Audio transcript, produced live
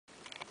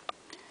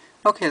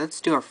Okay, let's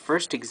do our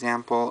first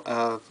example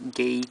of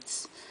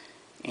gates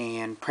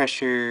and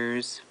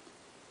pressures.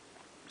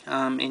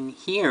 In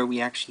here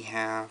we actually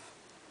have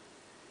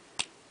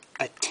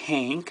a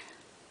tank.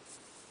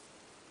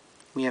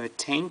 We have a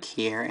tank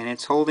here, and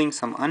it's holding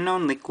some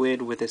unknown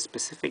liquid with a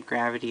specific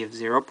gravity of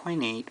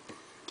 0.8,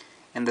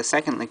 and the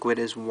second liquid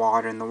is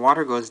water, and the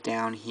water goes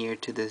down here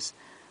to this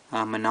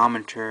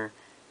manometer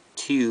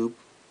tube,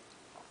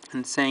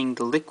 and saying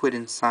the liquid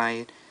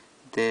inside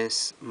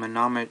this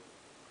manometer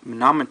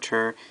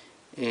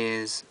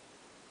is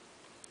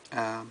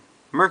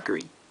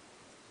mercury,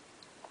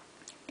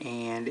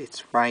 and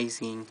it's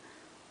rising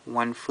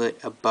 1 foot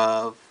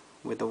above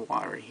where the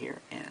water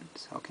here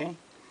ends, okay?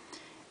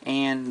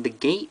 And the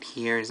gate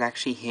here is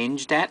actually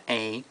hinged at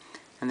A,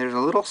 and there's a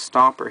little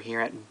stopper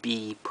here at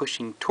B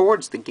pushing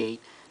towards the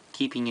gate,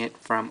 keeping it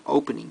from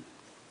opening.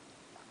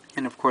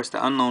 And of course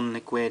the unknown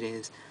liquid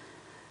is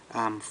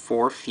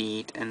 4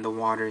 feet, and the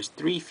water is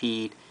 3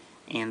 feet,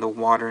 and the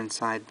water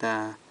inside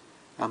the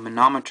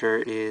manometer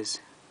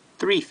is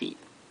 3 feet.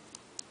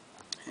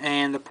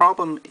 And the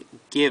problem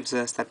gives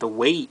us that the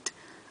weight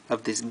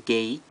of this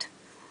gate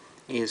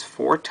is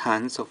 4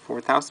 tons, so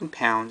 4,000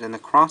 pounds, and the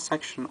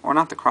cross-section, or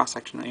not the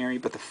cross-sectional area,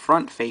 but the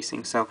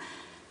front-facing. So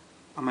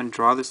I'm going to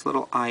draw this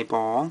little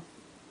eyeball.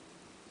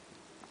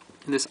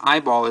 And this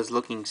eyeball is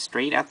looking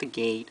straight at the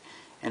gate,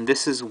 and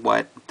this is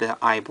what the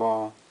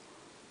eyeball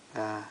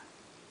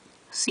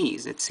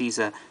sees. It sees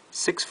a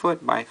 6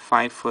 foot by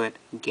 5 foot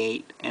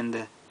gate, and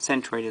the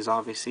centroid is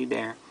obviously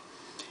there.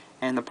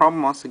 And the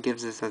problem also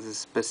gives us as a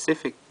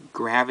specific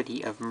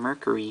gravity of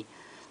mercury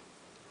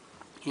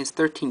is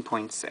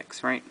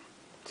 13.6, right?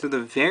 So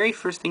the very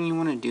first thing you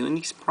want to do in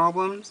these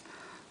problems,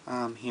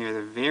 here,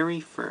 the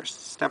very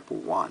first, step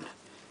 1,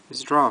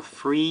 is draw a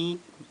free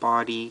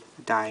body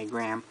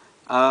diagram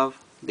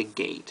of the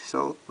gate.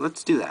 So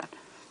let's do that.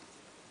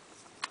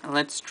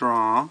 Let's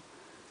draw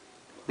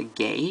the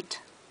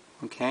gate,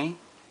 okay?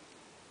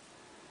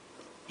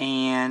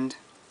 And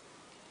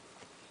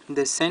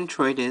the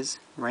centroid is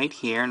right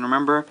here. And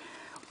remember,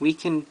 we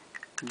can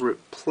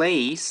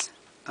replace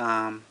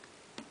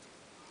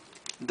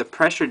the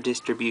pressure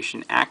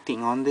distribution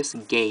acting on this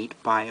gate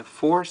by a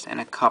force and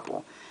a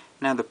couple.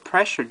 Now the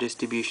pressure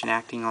distribution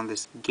acting on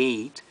this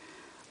gate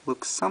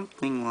looks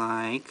something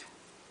like,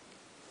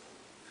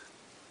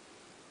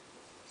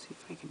 let's see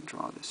if I can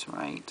draw this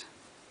right.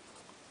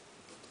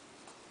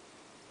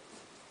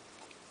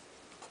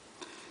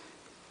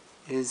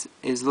 Is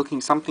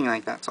looking something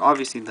like that. So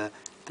obviously the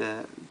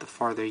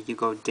farther you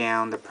go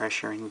down, the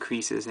pressure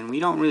increases, and we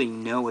don't really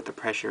know what the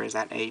pressure is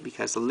at A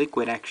because the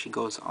liquid actually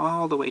goes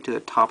all the way to the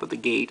top of the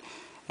gate,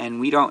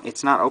 and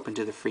it's not open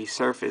to the free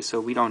surface,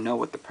 so we don't know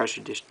what the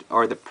pressure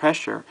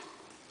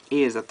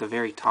is at the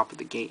very top of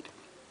the gate.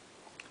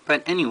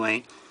 But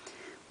anyway,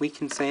 we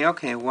can say,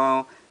 okay,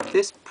 well,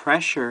 this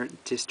pressure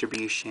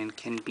distribution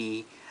can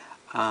be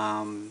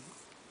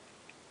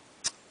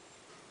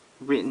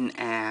written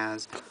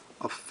as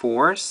a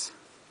force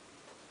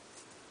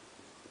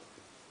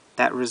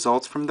that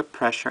results from the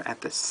pressure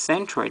at the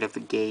centroid of the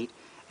gate,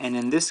 and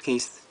in this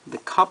case the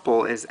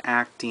couple is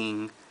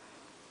acting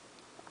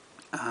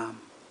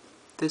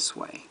this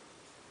way.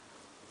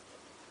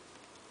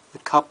 The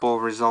couple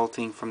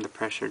resulting from the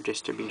pressure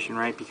distribution,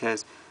 right?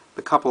 Because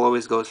the couple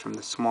always goes from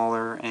the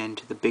smaller end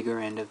to the bigger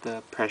end of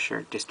the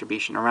pressure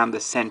distribution around the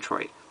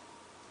centroid.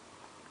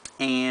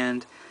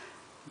 And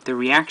the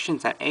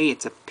reactions at A,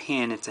 it's a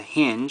pin, it's a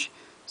hinge,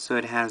 so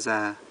it has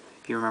a,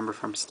 if you remember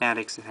from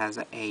statics, it has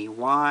a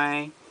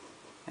AY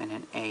and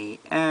an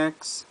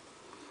AX.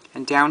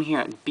 And down here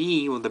at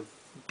B, well,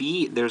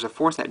 there's a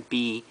force at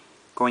B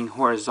going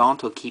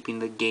horizontal, keeping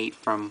the gate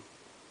from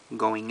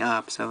going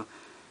up. So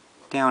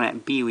down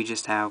at B, we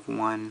just have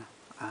one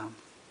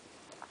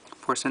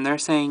force. And they're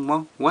saying,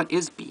 well, what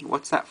is B?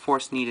 What's that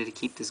force needed to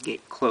keep this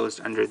gate closed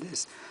under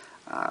this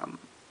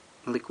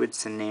liquid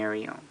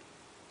scenario?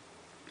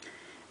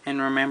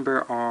 And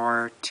remember,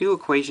 our two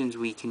equations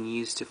we can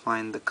use to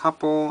find the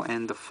couple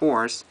and the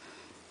force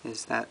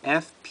is that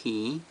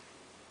Fp,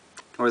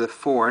 or the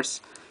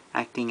force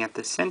acting at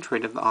the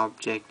centroid of the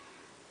object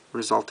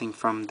resulting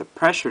from the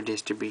pressure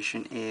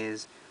distribution,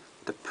 is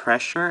the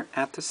pressure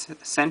at the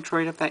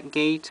centroid of that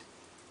gate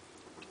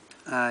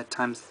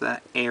times the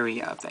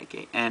area of that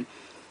gate. And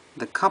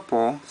the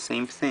couple,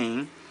 same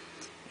thing,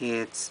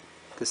 it's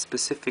the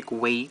specific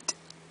weight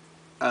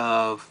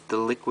of the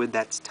liquid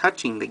that's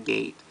touching the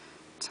gate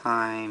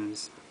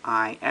times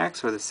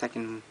Ix, or the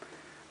second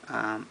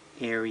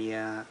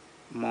area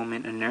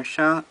moment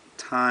inertia,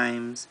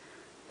 times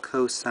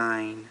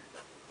cosine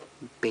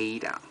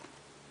beta.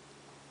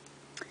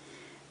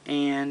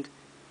 And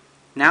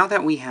now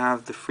that we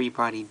have the free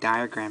body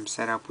diagram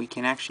set up, we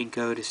can actually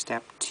go to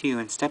step 2.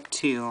 And step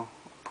 2, I'll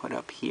put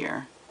up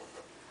here.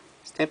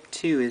 Step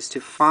 2 is to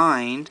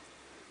find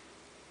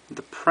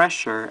the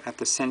pressure at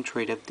the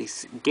centroid of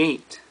this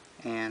gate.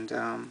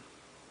 And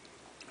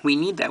we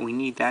need that. We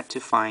need that to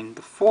find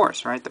the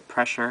force, right? The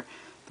pressure,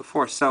 the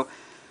force. So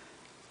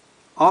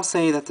I'll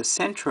say that the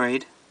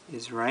centroid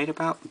is right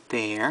about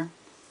there.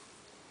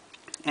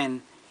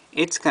 And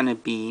it's going to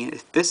be,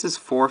 if this is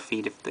 4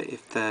 feet,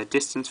 if the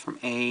distance from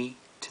A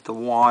to the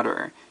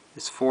water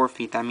is 4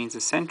 feet, that means the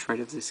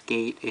centroid of this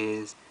gate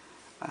is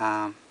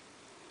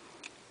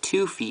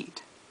 2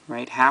 feet,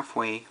 right?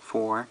 Halfway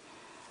 4.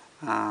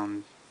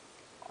 And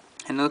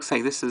it looks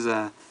like this is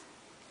a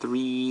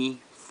 3,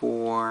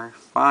 4,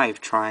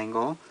 5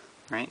 triangle,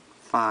 right?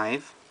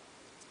 5.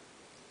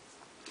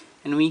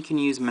 And we can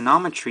use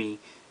manometry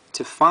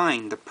to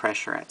find the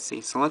pressure at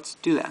sea. So let's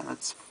do that.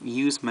 Let's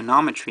use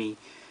manometry.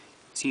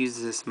 Let's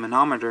use this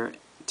manometer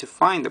to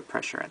find the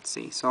pressure at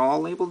sea. So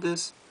I'll label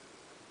this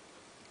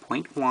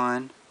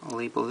 0.1. I'll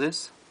label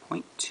this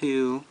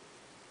 0.2.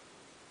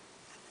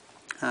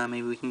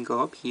 Maybe we can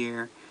go up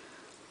here,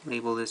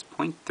 label this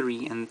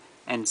 0.3,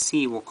 and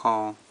C we'll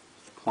call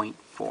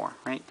 0.4,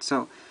 right?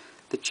 So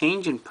the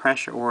change in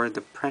pressure, or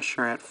the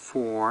pressure at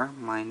 4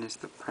 minus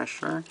the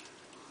pressure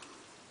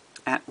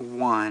at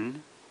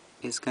 1,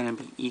 is going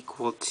to be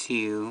equal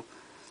to,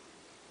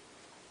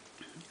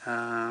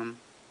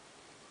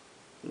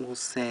 we'll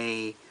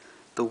say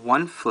the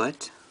 1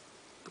 foot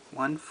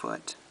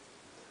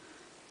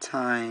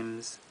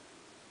times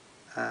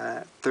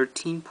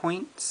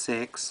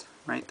 13.6,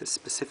 right, the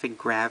specific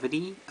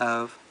gravity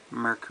of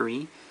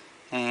mercury,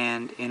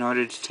 and in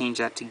order to change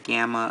that to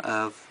gamma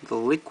of the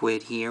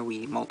liquid here,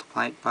 we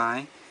multiply it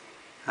by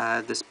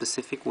the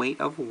specific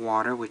weight of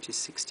water, which is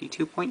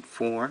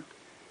 62.4.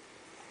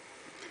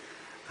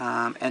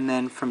 And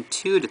then from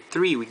 2 to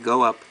 3 we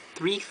go up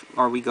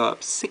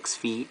 6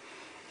 feet,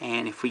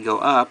 and if we go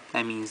up,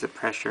 that means the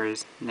pressure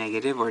is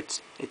negative, or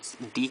it's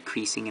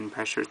decreasing in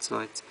pressure, so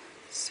it's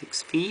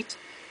 6 feet,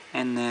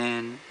 and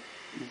then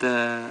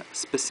the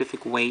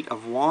specific weight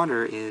of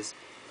water is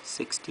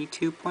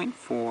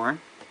 62.4,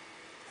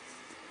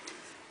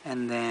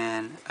 and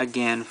then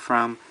again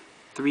from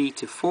 3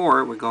 to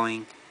 4 we're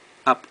going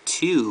up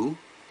 2,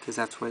 because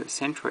that's where the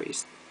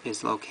centroid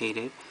is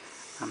located.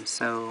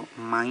 So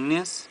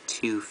minus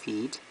 2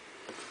 feet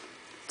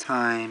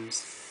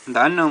times,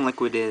 the unknown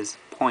liquid is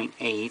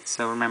 0.8,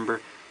 so remember,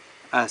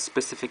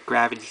 specific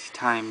gravity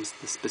times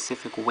the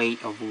specific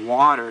weight of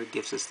water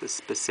gives us the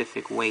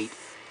specific weight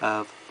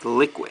of the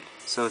liquid.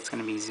 So it's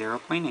going to be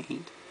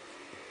 0.8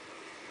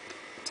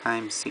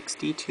 times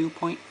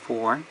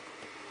 62.4.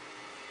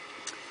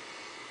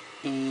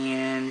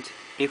 And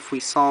if we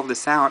solve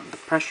this out, the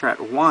pressure at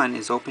 1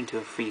 is open to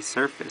a free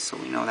surface, so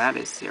we know that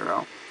is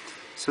 0.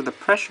 So the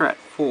pressure at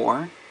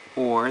 4,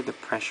 or the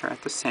pressure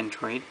at the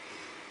centroid,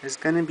 is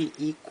going to be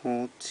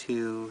equal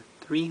to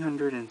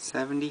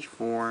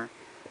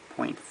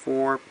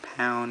 374.4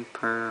 pound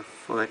per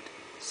foot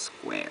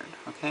squared.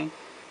 Okay,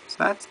 so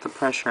that's the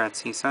pressure at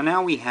sea. So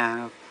now we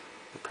have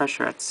the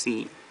pressure at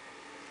sea,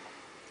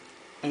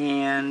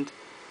 and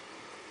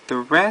the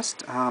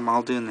rest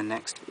I'll do in the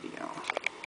next video.